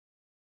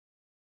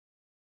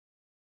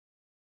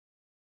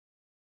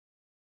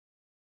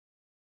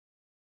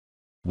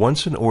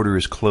Once an order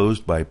is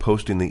closed by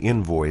posting the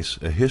invoice,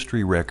 a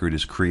history record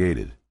is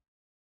created.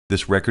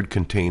 This record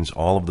contains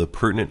all of the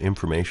pertinent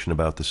information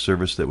about the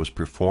service that was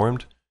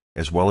performed,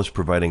 as well as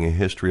providing a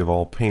history of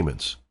all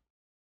payments.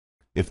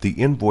 If the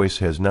invoice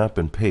has not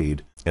been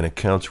paid, an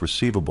accounts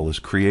receivable is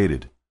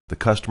created. The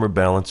customer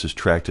balance is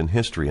tracked in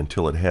history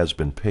until it has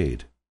been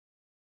paid.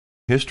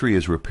 History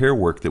is repair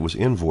work that was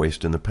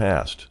invoiced in the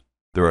past.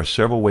 There are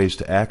several ways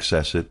to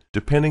access it,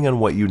 depending on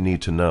what you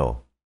need to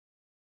know.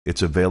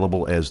 It's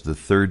available as the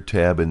third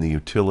tab in the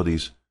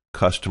Utilities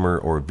Customer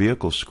or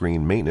Vehicle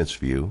Screen Maintenance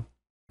view.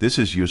 This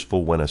is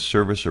useful when a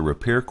service or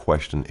repair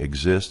question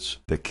exists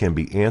that can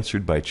be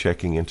answered by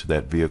checking into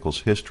that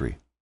vehicle's history.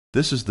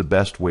 This is the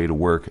best way to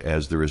work,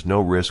 as there is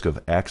no risk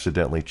of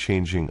accidentally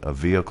changing a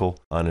vehicle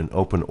on an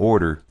open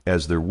order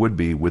as there would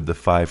be with the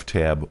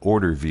 5-tab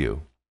Order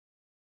view.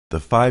 The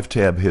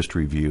 5-tab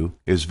History view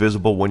is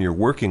visible when you're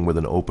working with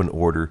an open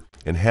order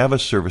and have a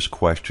service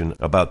question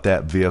about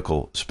that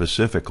vehicle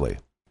specifically.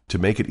 To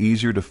make it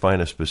easier to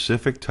find a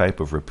specific type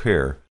of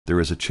repair,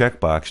 there is a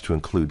checkbox to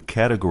include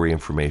category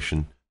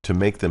information to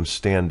make them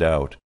stand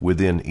out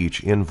within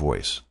each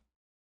invoice.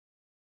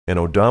 An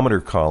odometer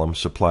column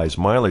supplies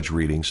mileage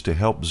readings to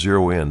help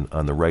zero in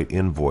on the right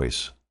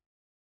invoice.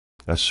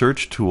 A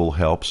search tool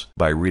helps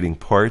by reading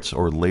parts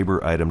or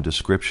labor item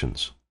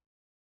descriptions.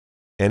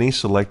 Any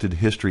selected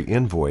history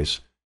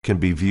invoice can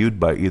be viewed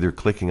by either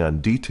clicking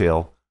on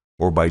Detail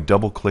or by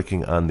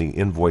double-clicking on the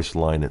invoice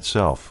line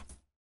itself.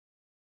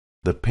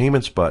 The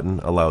Payments button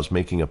allows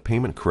making a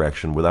payment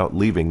correction without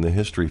leaving the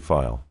history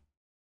file.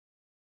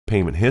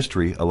 Payment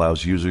History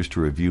allows users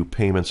to review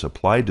payments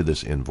applied to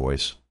this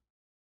invoice.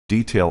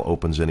 Detail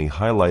opens any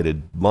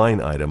highlighted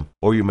line item,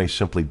 or you may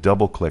simply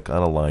double-click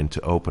on a line to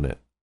open it.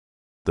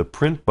 The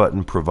Print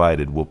button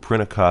provided will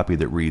print a copy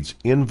that reads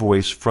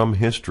Invoice from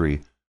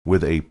History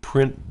with a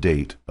print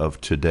date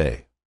of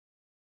today.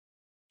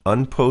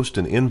 Unpost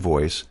an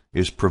invoice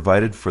is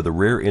provided for the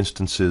rare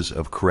instances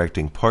of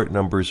correcting part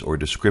numbers or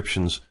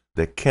descriptions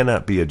that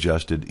cannot be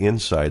adjusted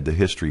inside the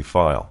history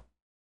file.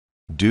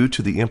 Due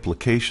to the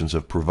implications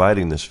of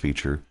providing this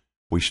feature,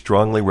 we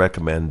strongly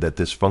recommend that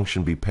this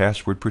function be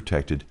password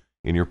protected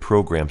in your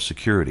program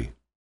security.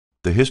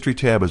 The History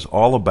tab is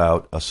all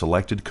about a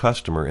selected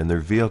customer and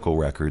their vehicle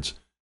records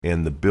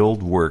and the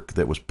billed work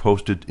that was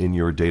posted in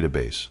your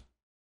database.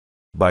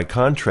 By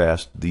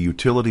contrast, the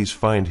Utilities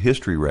Find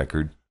History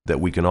record,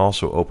 that we can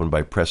also open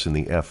by pressing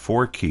the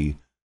F4 key,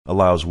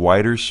 allows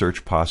wider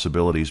search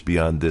possibilities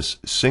beyond this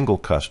single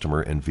customer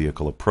and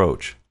vehicle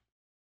approach.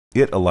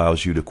 It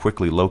allows you to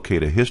quickly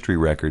locate a history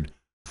record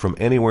from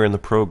anywhere in the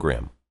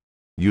program.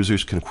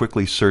 Users can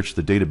quickly search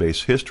the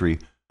database history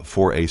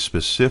for a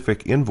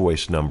specific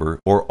invoice number,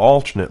 or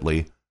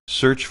alternately,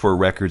 search for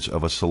records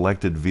of a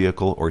selected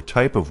vehicle or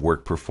type of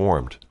work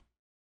performed.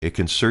 It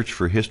can search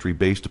for history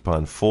based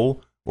upon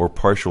full or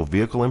partial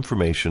vehicle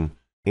information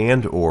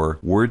and/or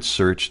word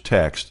search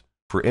text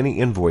for any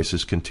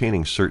invoices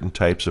containing certain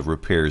types of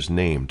repairs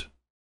named.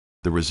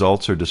 The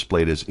results are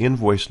displayed as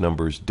invoice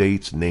numbers,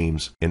 dates,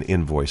 names, and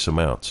invoice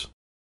amounts.